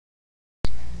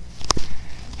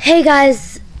Hey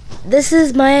guys, this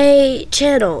is my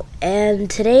channel, and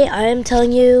today I am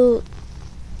telling you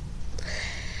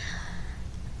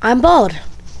I'm bald.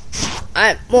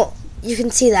 Well, you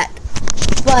can see that,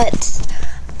 but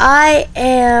I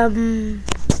am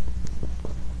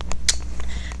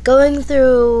going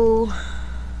through.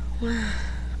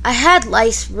 I had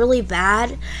lice really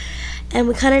bad, and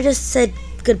we kind of just said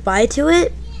goodbye to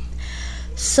it.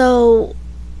 So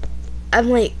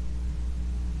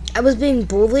I was being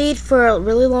bullied for a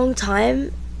really long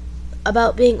time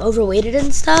about being overweighted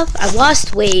and stuff. I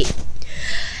lost weight,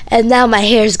 and now my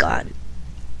hair's gone.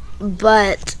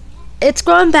 But it's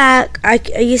grown back. I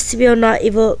used to be able not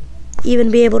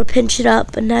even be able to pinch it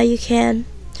up, but now you can.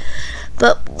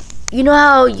 But you know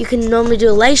how you can normally do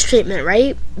a lice treatment,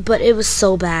 right? But it was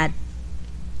so bad.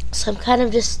 So I'm kind of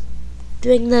just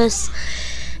doing this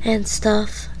and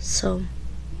stuff. So,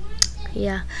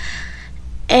 yeah.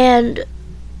 And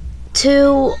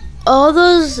to all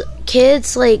those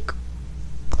kids that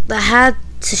had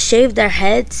to shave their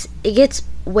heads, it gets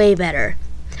way better.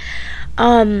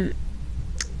 Well,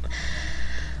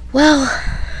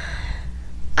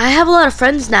 I have a lot of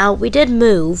friends now. We did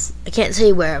move. I can't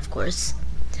say where, of course,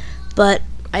 but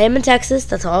I am in Texas.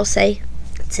 That's all I'll say.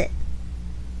 That's it.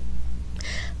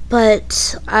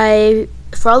 But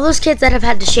for all those kids that have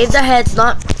had to shave their heads,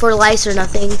 not for lice or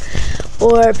nothing,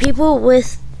 or people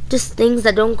with just things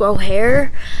that don't grow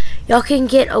hair, y'all can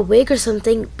get a wig or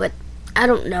something, but I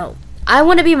don't know. I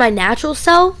want to be my natural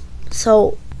self,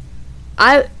 so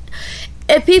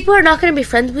if people are not going to be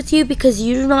friends with you because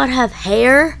you do not have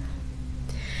hair,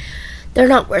 they're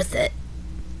not worth it.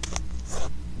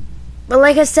 But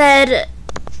like I said,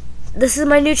 this is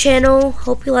my new channel.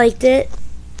 Hope you liked it.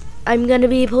 I'm going to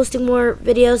be posting more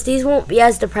videos. These won't be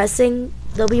as depressing.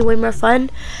 They'll be way more fun.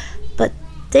 But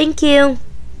thank you.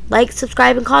 Like,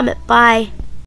 subscribe, and comment. Bye.